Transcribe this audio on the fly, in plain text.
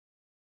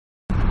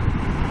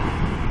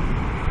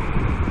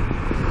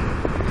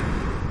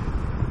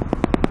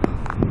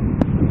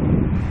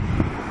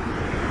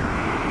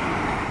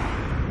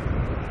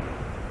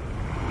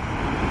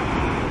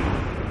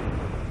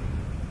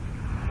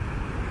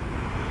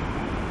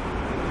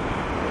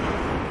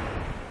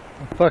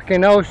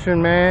fucking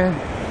ocean, man.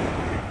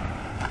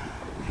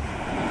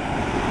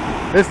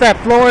 It's that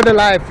Florida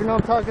life, you know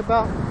what I'm talking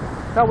about?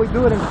 That's how we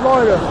do it in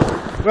Florida.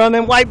 We're on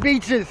them white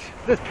beaches.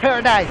 This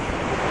paradise.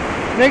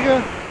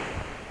 Nigga,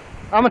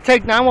 I'm gonna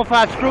take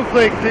 915 screw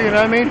click to, you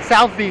know what I mean?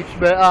 South Beach,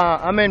 but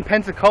I'm in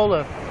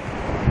Pensacola.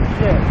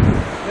 Shit.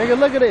 Nigga,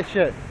 look at this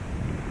shit.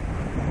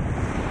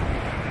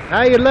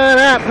 How you love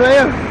that,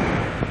 player?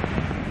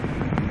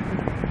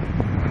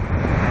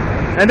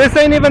 And this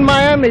ain't even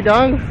Miami,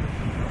 dog.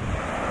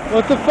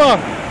 What the fuck?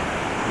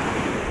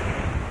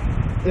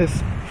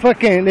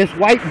 This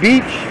white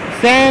beach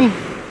sand,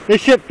 this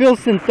shit feels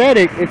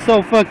synthetic. It's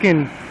so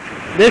fucking,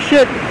 this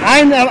shit,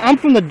 I'm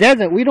from the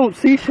desert. We don't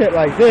see shit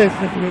like this.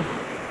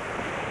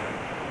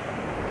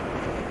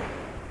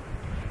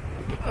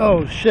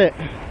 Oh shit.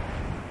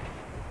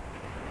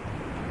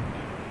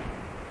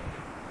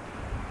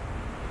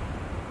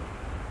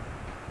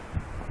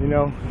 You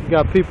know, you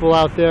got people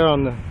out there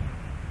on the,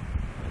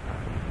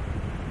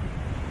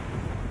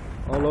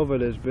 all over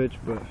this bitch,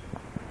 but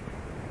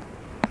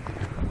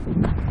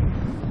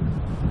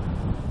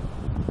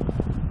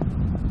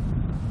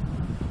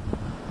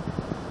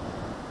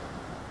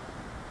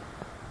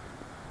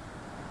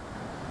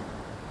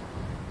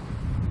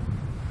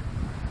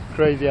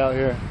crazy out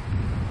here.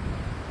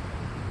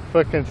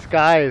 Fucking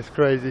sky is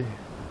crazy.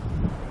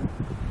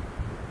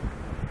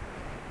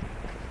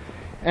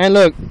 And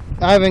look,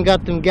 I haven't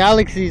got them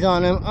galaxies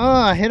on them.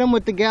 I hit them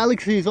with the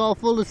galaxies all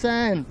full of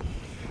sand.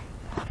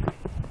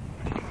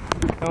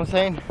 You know what I'm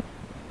saying?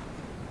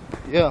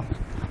 Yeah.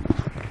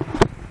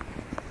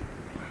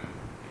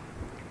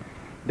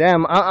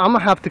 Damn, I'm gonna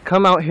have to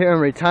come out here and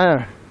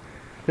retire.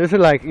 This is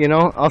like, you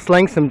know, I'll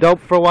slang some dope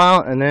for a while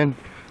and then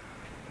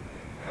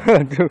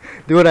do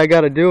what I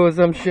gotta do with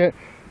some shit.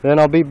 Then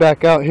I'll be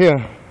back out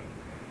here.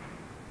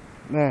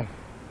 Man,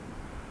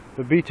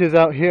 the beaches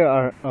out here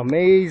are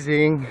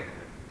amazing.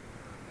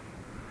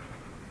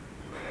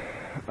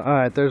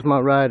 Alright, there's my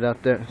ride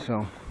out there.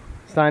 So,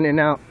 signing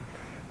out.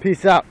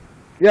 Peace out.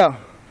 Yeah.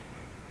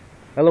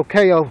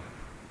 LOKO.